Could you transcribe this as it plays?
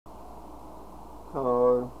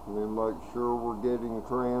Okay, let me make sure we're getting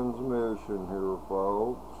transmission here,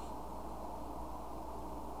 folks.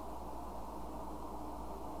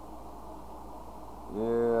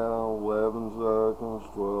 Yeah, 11 seconds,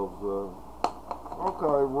 12 seconds.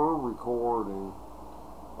 Okay, we're recording.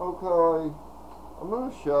 Okay, I'm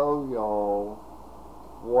going to show y'all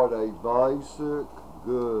what a basic,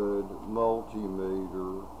 good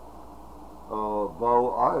multimeter,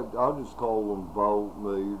 I just call them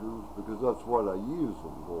voltmeters because that's what I use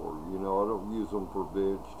them for. You know, I don't use them for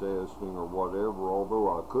bench testing or whatever,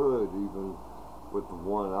 although I could even with the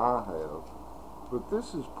one I have. But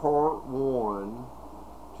this is part one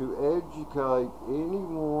to educate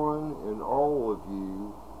anyone and all of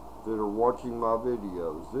you that are watching my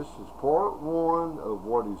videos. This is part one of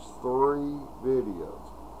what is 3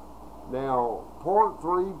 videos. Now, part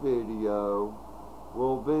 3 video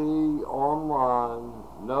will be online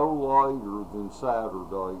no later than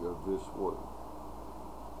Saturday of this week.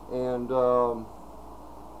 And,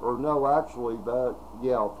 or no, actually,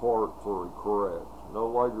 part 3, correct. No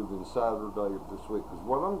later than Saturday of this week. Because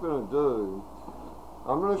what I'm going to do,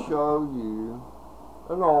 I'm going to show you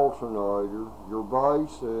an alternator, your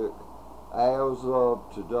basic, as of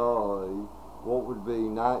today, what would be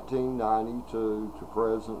 1992 to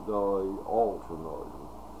present day alternator.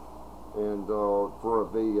 And for a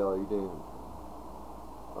V8 engine.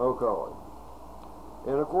 Okay.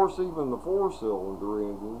 And of course, even the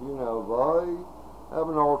 4-cylinder engine, you know, they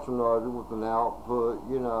have an alternator with an output,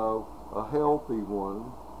 you know, a healthy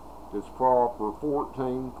one that's proper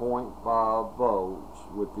 14.5 volts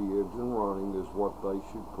with the engine running is what they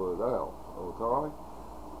should put out. Okay?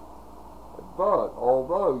 But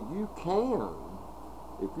although you can,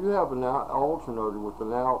 if you have an alternator with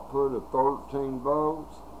an output of 13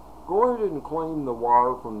 volts, go ahead and clean the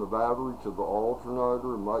wire from the battery to the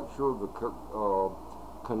alternator and make sure the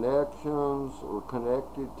connections are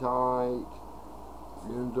connected tight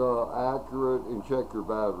and accurate, and check your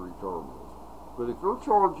battery terminals. But if you're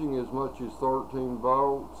charging as much as 13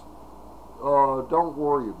 volts, don't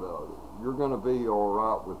worry about it. You're going to be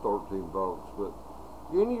alright with 13 volts. But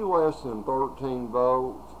any less than 13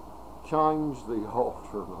 volts, change the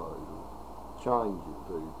alternator. Change it,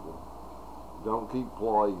 people. Don't keep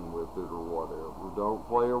playing with it or whatever. Don't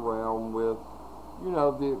play around with, you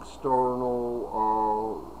know, the external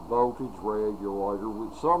voltage regulator,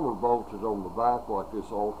 which some are bolted on the back like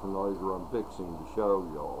this alternator I'm fixing to show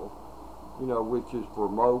y'all. You know, which is for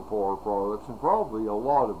Mopar products and probably a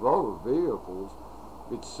lot of other vehicles.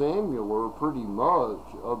 It's similar pretty much,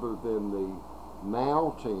 other than the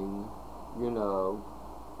mounting, you know,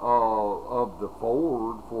 of the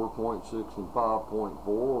Ford 4.6 and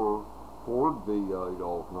 5.4 Ford V8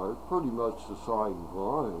 alternator. Pretty much the same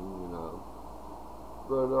thing, you know.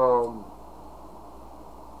 But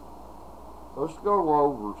let's go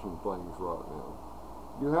over some things right now.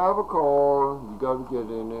 You have a car, you got to get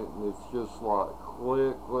in it, and it's just like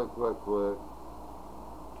click, click, click, click.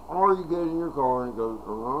 Or you get in your car and it goes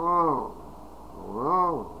around,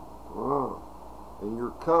 around, around, and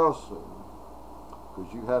you're cussing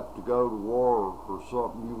because you have to go to work or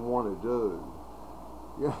something you want to do.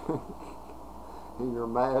 And you're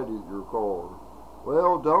mad at your car.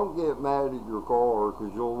 Well, don't get mad at your car,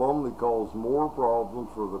 because you'll only cause more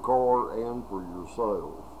problems for the car and for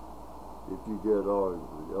yourself if you get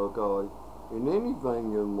angry, okay? In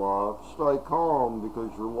anything in life, stay calm,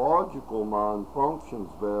 because your logical mind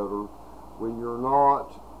functions better when you're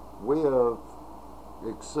not with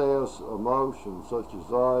excess emotions such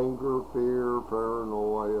as anger, fear,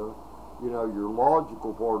 paranoia. You know, your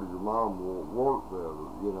logical part of your mind will work better,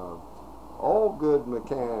 you know. All good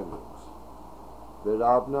mechanics that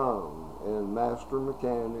I've known, and master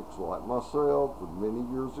mechanics like myself with many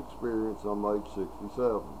years experience, I'm age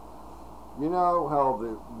 67. You know how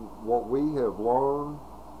what we have learned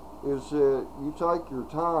is that you take your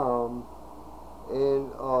time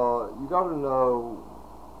and you got to know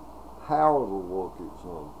how to look at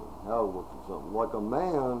something. Like a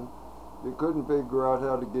man that couldn't figure out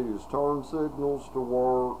how to get his turn signals to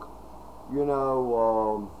work, you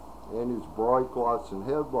know, and his brake lights and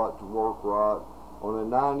headlight to work right on a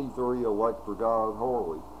 93 electric-eyed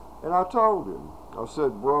Harley. And I told him, I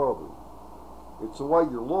said, brother, it's the way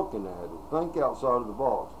you're looking at it. Think outside of the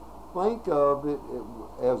box. Think of it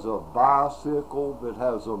as a bicycle that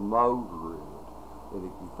has a motor in it. And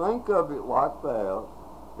if you think of it like that,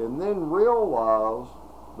 and then realize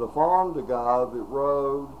the Fonda guy that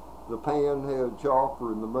rode the panhead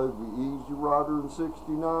chopper in the movie Easy Rider in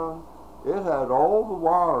 '69, it had all the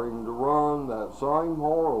wiring to run that same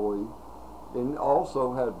Harley, and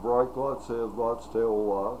also had brake lights, headlights, tail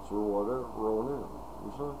lights, or whatever on it.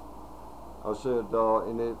 You see? I said,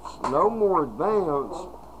 and it's no more advanced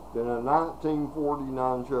than a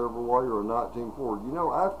 1949 Chevrolet or a 1940. You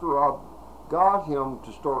know, after I got him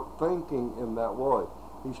to start thinking in that way,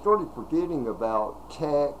 he started forgetting about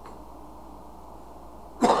tech,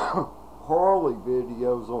 Harley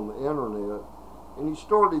videos on the internet, and he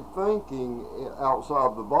started thinking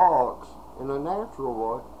outside the box in a natural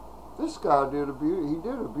way. This guy did a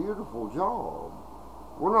beautiful job.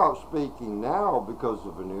 We're not speaking now because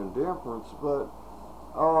of an indifference, but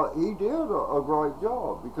he did a great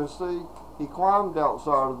job because, see, he climbed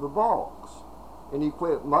outside of the box and he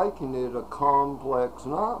quit making it a complex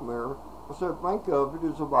nightmare. I said, think of it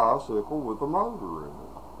as a bicycle with a motor in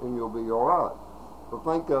it and you'll be all right. But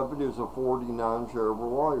think of it as a 49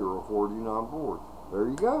 Chevrolet or a 49 Ford. There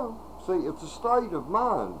you go. See, it's a state of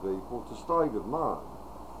mind, people. It's a state of mind.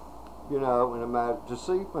 You know, and to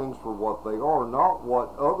see things for what they are, not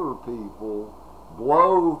what other people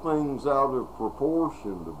blow things out of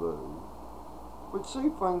proportion to be, but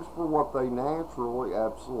see things for what they naturally,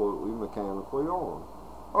 absolutely, mechanically are.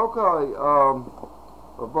 Okay,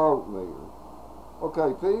 a voltmeter.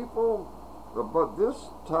 Okay, people, but this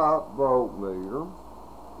type voltmeter,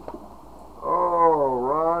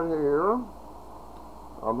 right here,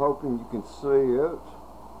 I'm hoping you can see it.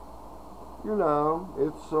 You know,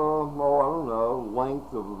 it's, I don't know,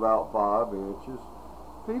 length of about 5 inches.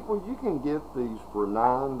 People, you can get these for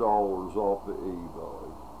 $9 off of eBay.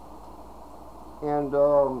 And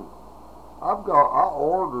I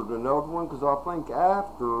ordered another one because I think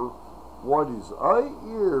after, what is 8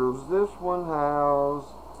 years, this one has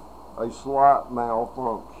a slight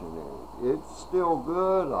malfunction in it. It's still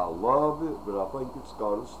good, I love it, but I think it's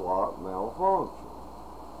got a slight malfunction.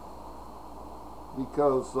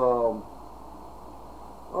 Because,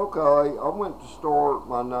 okay, I went to start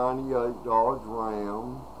my 98 Dodge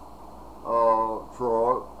Ram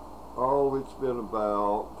truck. Oh, it's been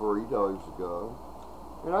about 3 days ago.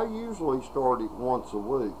 And I usually start it once a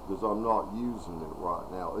week because I'm not using it right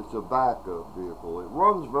now. It's a backup vehicle. It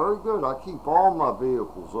runs very good. I keep all my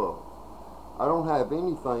vehicles up. I don't have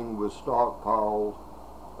anything with stockpiled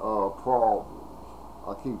problems.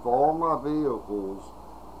 I keep all my vehicles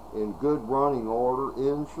in good running order,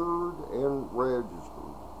 insured and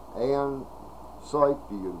registered, and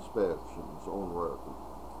safety inspections on record.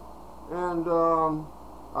 And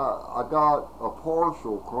I got a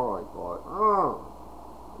partial crank, like,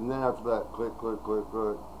 and then after that, click, click, click,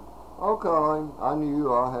 click. Okay, I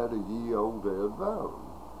knew I had a ye old dead battery.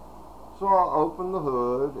 So I opened the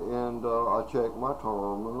hood and I checked my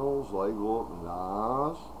terminals. They look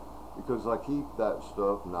nice because I keep that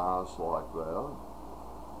stuff nice like that.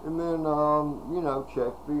 And then, you know,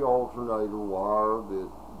 check the alternator wire that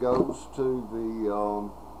goes to the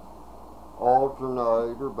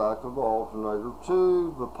alternator, back of the alternator,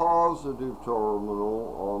 to the positive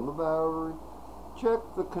terminal on the battery. Check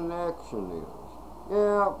the connection is.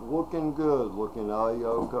 Yeah, looking good, looking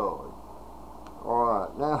A-okay.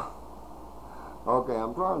 Alright, now, okay,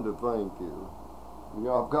 I'm trying to think here. You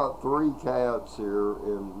know, I've got 3 cats here,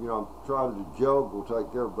 and, you know, I'm trying to juggle,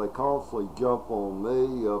 take care of them. They constantly jump on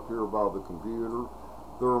me up here by the computer.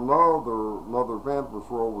 Their Mother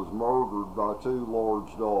Vampirthrow, was murdered by 2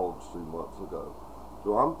 large dogs 2 months ago.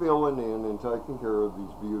 So I'm filling in and taking care of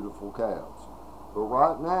these beautiful cats. But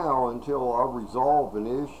right now, until I resolve an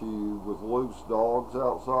issue with loose dogs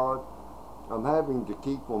outside, I'm having to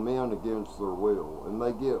keep them in against their will, and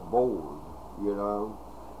they get bored, you know.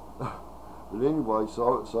 But anyway,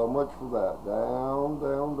 so much for that. Down,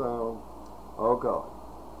 down, down. Okay.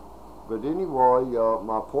 But anyway,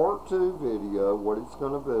 my part 2 video, what it's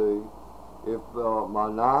going to be, if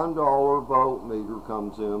my $9 voltmeter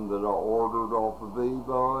comes in that I ordered off of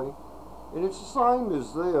eBay, and it's the same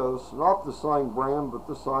as this, not the same brand, but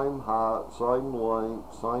the same height, same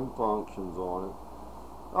length, same functions on it.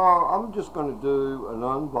 I'm just going to do an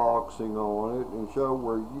unboxing on it and show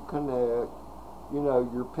where you connect, you know,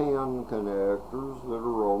 your pin connectors that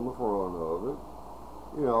are on the front of it.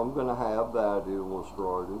 You know, I'm going to have that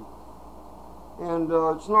illustrated. And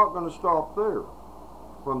it's not going to stop there.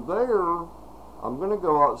 From there, I'm going to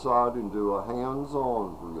go outside and do a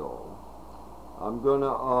hands-on for y'all. I'm going to,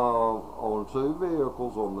 on 2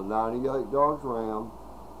 vehicles, on the 98 Dodge Ram,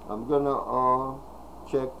 I'm going to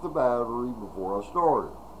check the battery before I start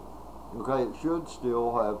it. Okay, it should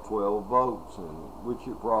still have 12 volts in it, which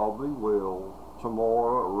it probably will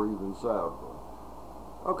tomorrow or even Saturday.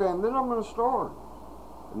 Okay, and then I'm going to start it.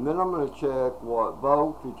 And then I'm going to check what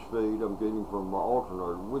voltage feed I'm getting from my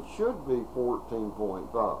alternator, which should be 14.5.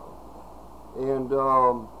 And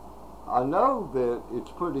I know that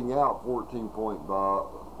it's putting out 14.5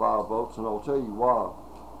 volts, and I'll tell you why.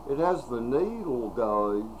 It has the needle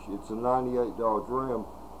gauge. It's a 98 Dodge Ram.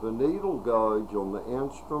 The needle gauge on the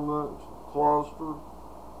instrument cluster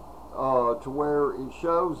to where it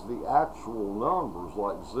shows the actual numbers,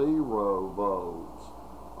 like 0 volts,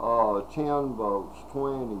 10 volts,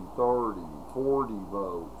 20, 30, 40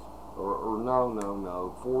 volts, or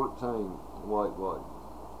no, 14, wait,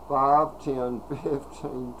 5, 10,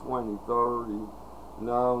 15, 20, 30,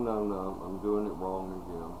 no, I'm doing it wrong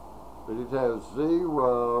again. But it has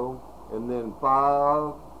 0, and then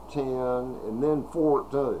 5, 10, and then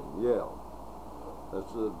 14, yeah.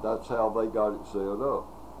 That's how they got it set up.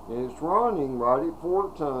 And it's running right at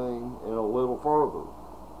 14 and a little further.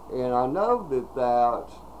 And I know that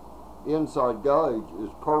inside gauge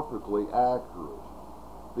is perfectly accurate,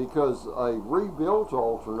 because a rebuilt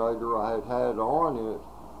alternator I had on it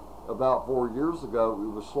about 4 years ago, it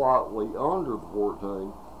was slightly under the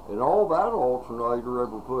 14, and all that alternator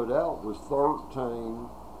ever put out was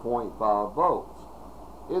 13.5 volts.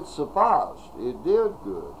 It sufficed. It did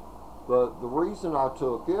good. But the reason I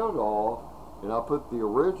took it off and I put the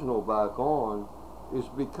original back on is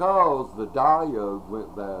because the diode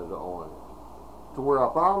went bad on it. To where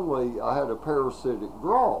I had a parasitic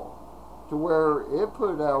draw, to where it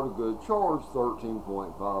put out a good charge,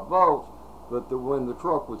 13.5 volts, but when the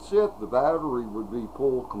truck would sit, the battery would be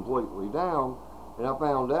pulled completely down, and I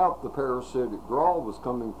found out the parasitic draw was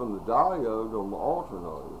coming from the diode on the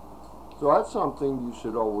alternator. So that's something you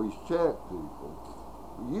should always check, people.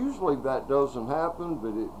 Usually that doesn't happen,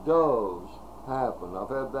 but it does happen.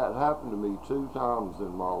 I've had that happen to me 2 times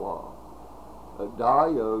in my life. A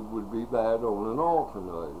diode would be bad on an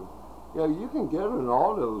alternator. You know, you can get an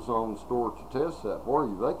AutoZone store to test that for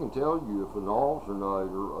you. They can tell you if an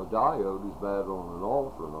alternator, a diode, is bad on an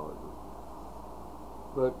alternator.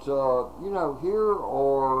 But, you know, here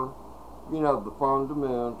are, you know, the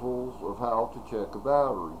fundamentals of how to check a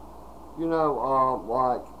battery. You know,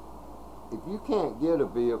 like, if you can't get a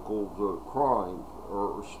vehicle to crank,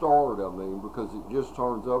 or start, I mean, because it just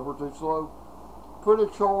turns over too slow, put a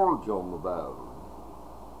charge on the battery.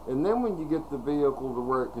 And then when you get the vehicle to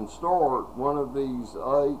where it can start, one of these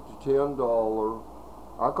 $8 to $10,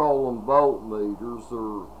 I call them volt meters.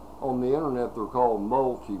 They're, on the internet they're called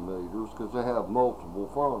multimeters because they have multiple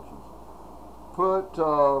functions. Put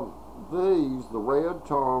these, the red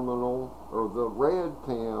terminal, or the red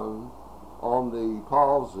pin, on the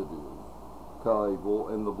positive cable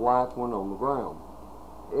and the black one on the ground.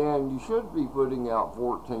 And you should be putting out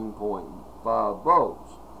 14.5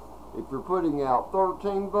 volts. If you're putting out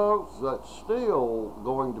 13 volts, that's still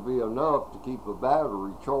going to be enough to keep a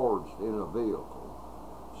battery charged in a vehicle.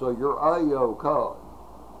 So you're A-OK.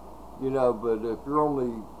 You know, but if you're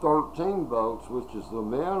only 13 volts, which is the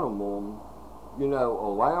minimum, you know,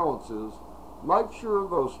 allowances, make sure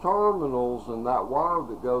those terminals and that wire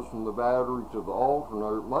that goes from the battery to the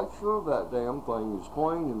alternator, make sure that damn thing is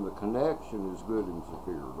clean and the connection is good and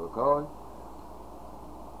secured, okay?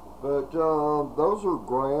 But those are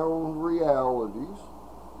ground realities,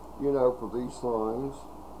 you know, for these things.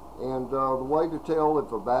 And the way to tell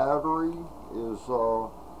if a battery is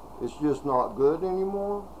it's just not good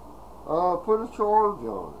anymore, put a charge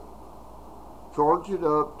on it. Charge it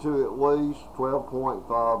up to at least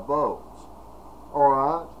 12.5 volts.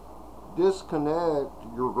 Alright, disconnect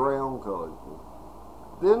your ground cable.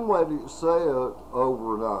 Then let it set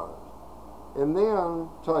overnight. And then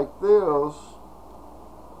take this,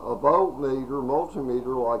 a voltmeter,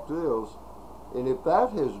 multimeter like this, and if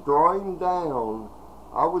that has drained down,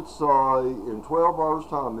 I would say in 12 hours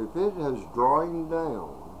time, if it has drained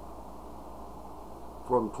down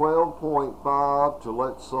from 12.5 to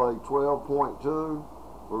let's say 12.2,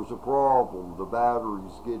 there's a problem. The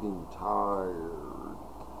battery's getting tired.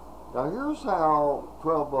 Now here's how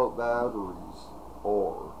 12 volt batteries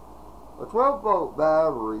are. A 12 volt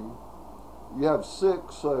battery, you have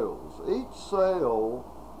 6 cells. Each cell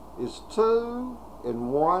is 2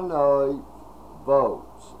 1/8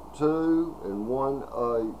 volts. 2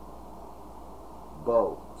 1/8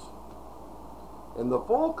 volts. And the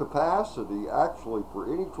full capacity actually for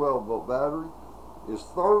any 12 volt battery is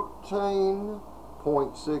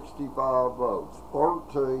 13.65 volts.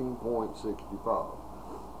 13.65.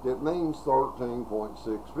 It means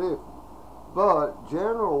 13.650. But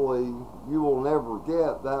generally you will never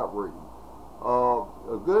get that reading.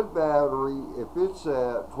 A good battery, if it's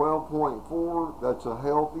at 12.4, that's a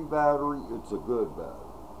healthy battery, it's a good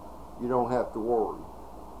battery. You don't have to worry.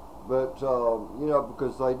 But, you know,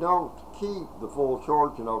 because they don't keep the full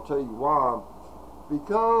charge, and I'll tell you why.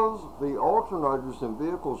 Because the alternators in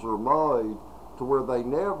vehicles are made to where they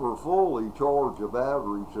never fully charge a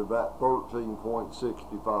battery to that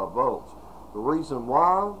 13.65 volts. The reason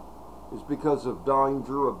why is because of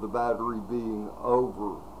danger of the battery being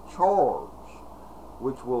overcharged,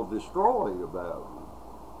 which will destroy a battery.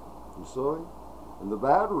 You see? And the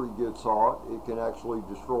battery gets hot, it can actually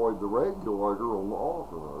destroy the regulator on the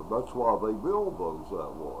alternator. That's why they build those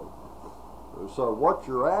that way. So what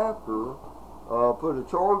you're after, put a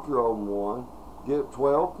charger on one, get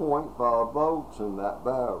 12.5 volts in that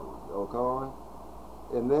battery, okay?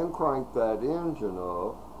 And then crank that engine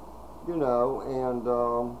up, you know, and,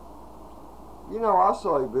 you know, I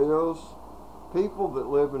say this, people that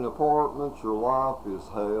live in apartments, your life is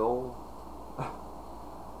hell.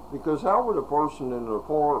 Because how would a person in an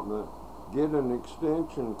apartment get an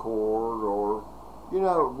extension cord or, you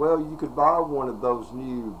know, well, you could buy one of those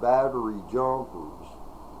new battery jumpers,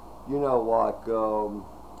 you know, like,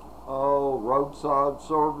 roadside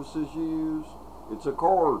services use. It's a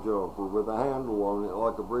car jumper with a handle on it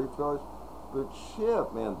like a briefcase. But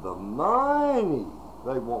shit, man, the money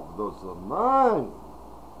they want for those, the money.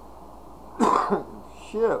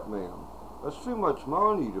 Shit, man, that's too much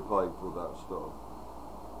money to pay for that stuff.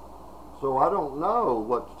 So I don't know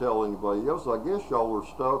what to tell anybody else. I guess y'all are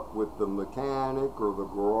stuck with the mechanic or the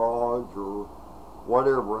garage or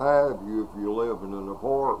whatever have you if you live in an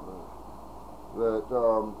apartment. But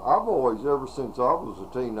I've always, ever since I was a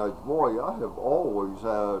teenage boy, I have always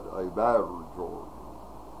had a battery charger.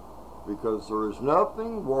 Because there is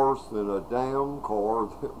nothing worse than a damn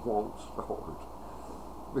car that won't start.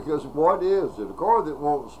 Because what is it? A car that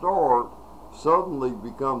won't start suddenly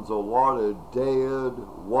becomes a lot of dead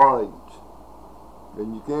weight.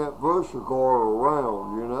 And you can't push a car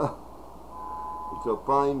around, you know. It's a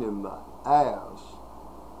pain in the ass.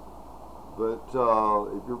 But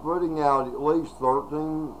if you're putting out at least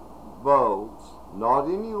 13 volts, not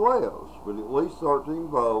any less, but at least 13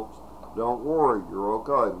 volts, don't worry, you're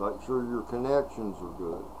okay. Make sure your connections are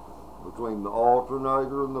good between the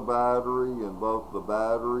alternator and the battery, and both the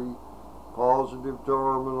battery positive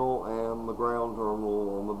terminal and the ground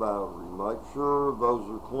terminal on the battery. Make sure those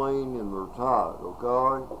are clean and they're tight,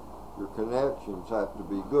 okay? Your connections have to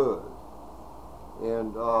be good.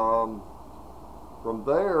 And from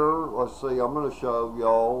there, let's see, I'm going to show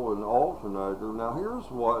y'all an alternator. Now here's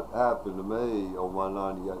what happened to me on my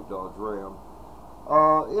 98 Dodge Ram.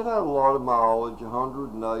 It had a lot of mileage,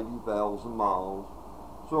 180,000 miles.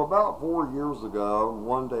 So about 4 years ago,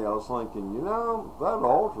 one day I was thinking, you know, that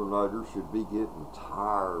alternator should be getting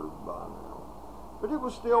tired by now. But it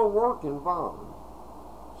was still working fine.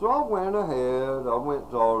 So I went ahead, I went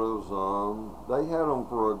to AutoZone. They had them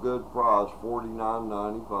for a good price,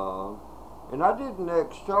 $49.95. And I didn't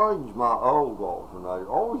exchange my old alternator.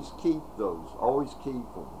 Always keep those, always keep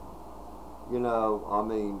them. You know, I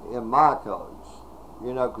mean, in my case.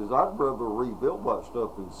 You know, because I'd rather rebuild that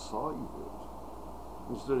stuff and save it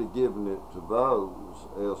instead of giving it to those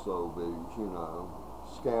SOBs, you know,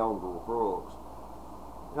 scoundrel crooks.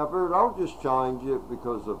 And I figured I'll just change it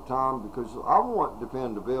because of time, because I want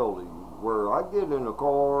dependability. Where I get in a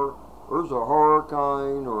car, there's a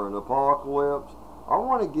hurricane or an apocalypse, I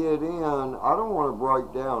want to get in, I don't want to break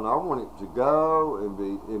down, I want it to go and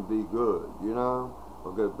be good, you know. A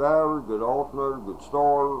good battery, good alternator, good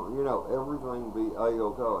starter, you know, everything be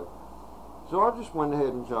A-okay. So I just went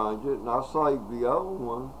ahead and changed it, and I saved the old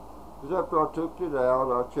one, because after I took it out,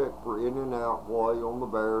 I checked for in and out play on the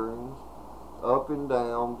bearings, up and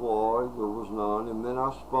down play, there was none, and then I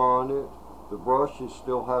spun it. The brushes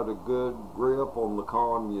still had a good grip on the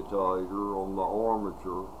commutator, on the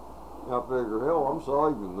armature, and I figured, hell, I'm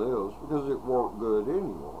saving this, because it worked good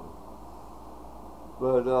anyway.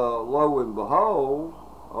 But lo and behold,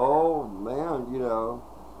 oh man, you know,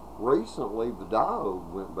 recently the diode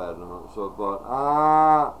went bad on it. So I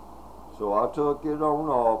thought, so I took it on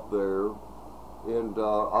off there, and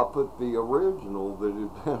I put the original that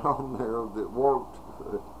had been on there that worked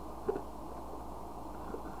good.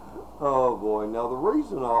 Oh boy, now the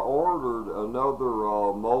reason I ordered another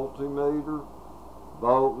multimeter,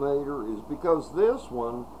 voltmeter, is because this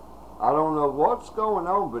one, I don't know what's going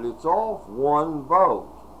on, but it's off 1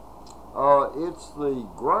 volt. It's the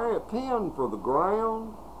pin for the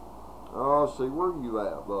ground. See, where you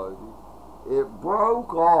at, buddy? It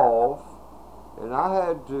broke off, and I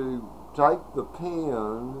had to take the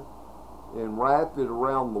pin and wrap it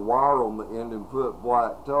around the wire on the end and put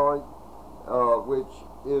black tape, which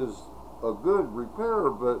is a good repair,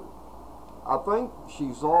 but I think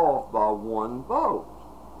she's off by 1 volt,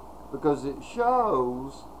 because it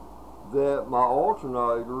shows that my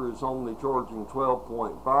alternator is only charging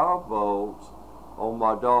 12.5 volts on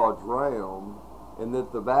my Dodge Ram, and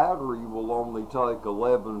that the battery will only take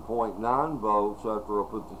 11.9 volts after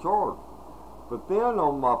I put the charger. But then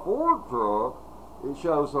on my Ford truck, it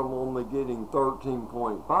shows I'm only getting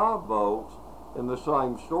 13.5 volts, and the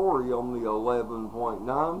same story on the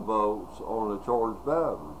 11.9 volts on a charged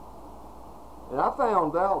battery. And I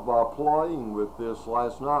found out by playing with this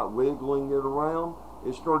last night, wiggling it around,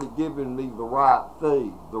 it started giving me the right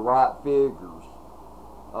feed, the right figures.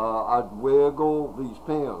 I'd wiggle these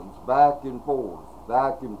pins back and forth,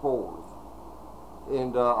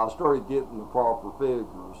 and I started getting the proper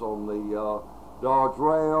figures. On the Dodge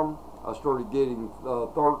Ram, I started getting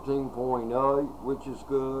 13.8, which is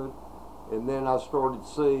good. And then I started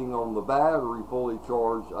seeing on the battery fully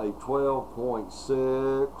charged a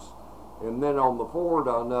 12.6. And then on the Ford,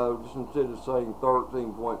 I noticed instead of saying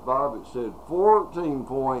 13.5, it said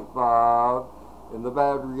 14.5. And the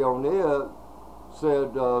battery on it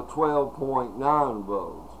said 12.9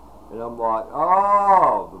 volts. And I'm like,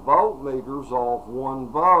 oh, the voltmeter's off 1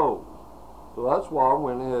 volt. So that's why I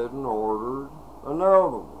went ahead and ordered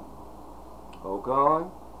another one. Okay?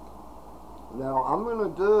 Now I'm gonna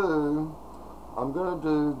do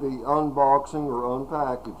the unboxing or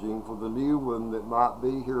unpackaging for the new one that might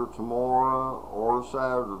be here tomorrow or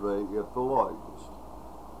Saturday at the latest.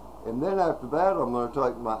 And then after that, I'm gonna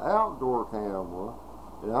take my outdoor camera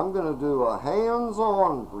and I'm gonna do a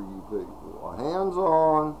hands-on for you people. A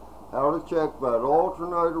hands-on, how to check that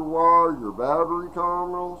alternator wire, your battery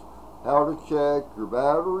terminals, how to check your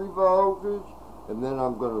battery voltage, and then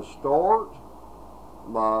I'm gonna start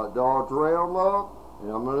my Dodge Ram up,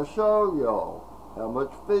 and I'm going to show y'all how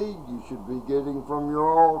much feed you should be getting from your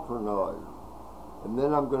alternator. And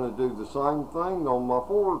then I'm going to do the same thing on my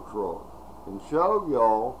Ford truck and show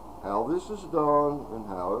y'all how this is done and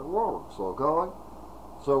how it works, okay?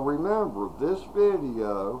 So remember, this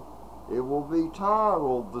video, it will be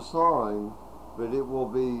titled the same, but it will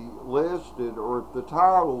be listed, or if the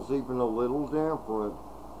title's even a little different,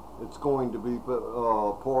 it's going to be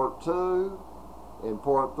part 2 and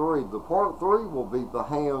part 3. The part 3 will be the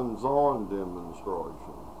hands-on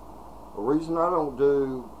demonstration. The reason I don't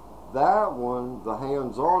do that one, the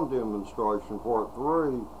hands-on demonstration, part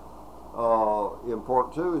 3, in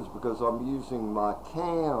part 2 is because I'm using my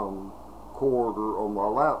camcorder on my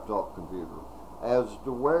laptop computer, as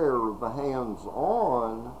to where the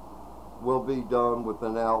hands-on will be done with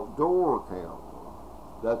an outdoor camera.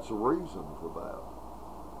 That's the reason for that.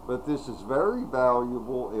 But this is very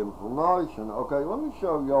valuable information. Okay, let me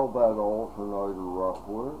show y'all that alternator right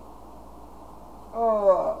quick.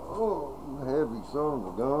 Oh, heavy son of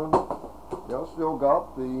a gun. Y'all still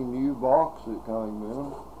got the new box that came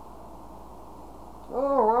in.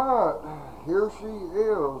 Alright, here she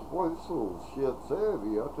is. Boy, this little shit's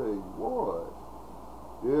heavy, I tell you what.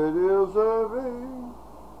 It is heavy.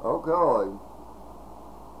 Okay.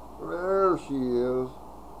 There she is.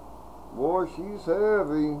 Boy, she's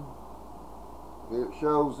heavy. It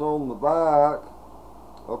shows on the back.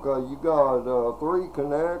 Okay, you got 3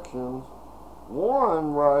 connections.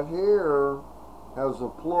 One right here has a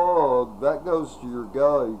plug that goes to your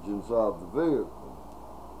gauge inside the vehicle.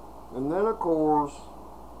 And then, of course,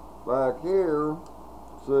 back here,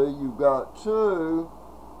 see, you've got 2.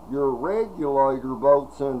 Your regulator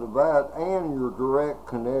bolts into that, and your direct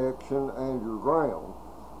connection and your ground.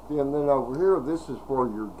 And then over here, this is for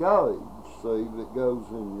your gauge, see, that goes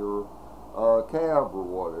in your cab or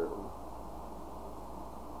whatever.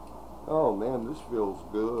 Oh man, this feels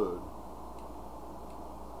good.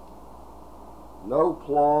 No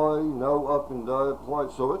play, no up and down play,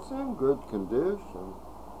 so it's in good condition.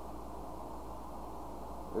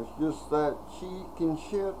 It's just that cheek and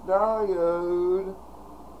shit diode.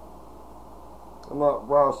 I might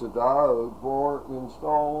price a diode for it,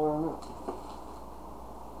 installing it.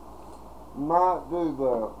 Might do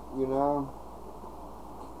that, you know.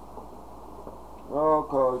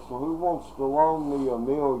 Okay, so who wants to loan me $1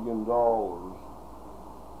 million?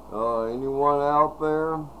 Anyone out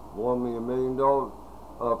there? Loan me $1 million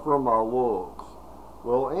for my looks.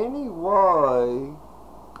 Well, anyway,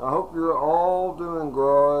 I hope you're all doing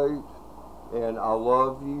great. And I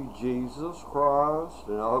love you, Jesus Christ.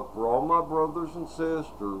 And I hope for all my brothers and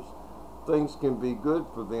sisters, things can be good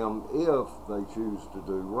for them if they choose to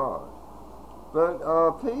do right. But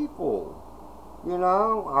people, you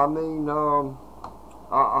know, I mean, I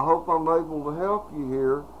hope I'm able to help you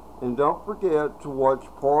here. And don't forget to watch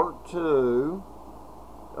part 2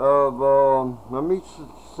 of, let me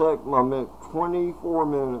set my minute, 24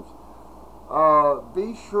 minutes.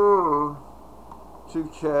 Be sure to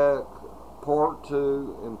check part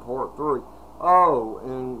 2 and part 3. Oh,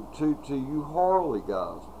 and to you Harley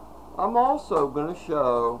guys, I'm also going to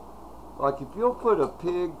show, like, if you'll put a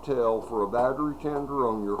pigtail for a battery tender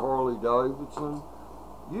on your Harley Davidson,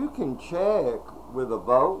 you can check with a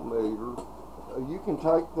voltmeter. You can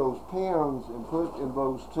take those pins and put in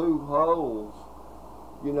those two holes,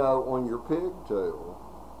 you know, on your pigtail,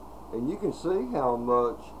 and you can see how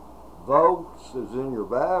much volts is in your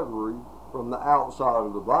battery from the outside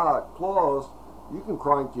of the bike. Plus, you can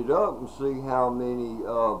crank it up and see how many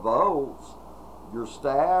volts your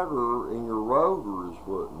stator and your rotor is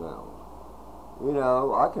putting out. You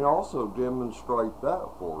know, I can also demonstrate that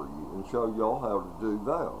for you and show y'all how to do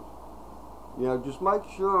that. You know, just make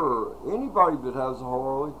sure, anybody that has a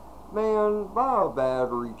Harley, man, buy a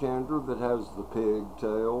battery tender that has the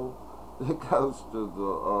pigtail that goes to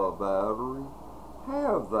the battery.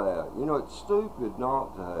 Have that. You know, it's stupid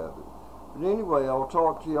not to have it. But anyway, I'll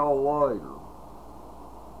talk to y'all later.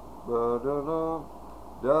 Da da da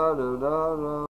da da da da.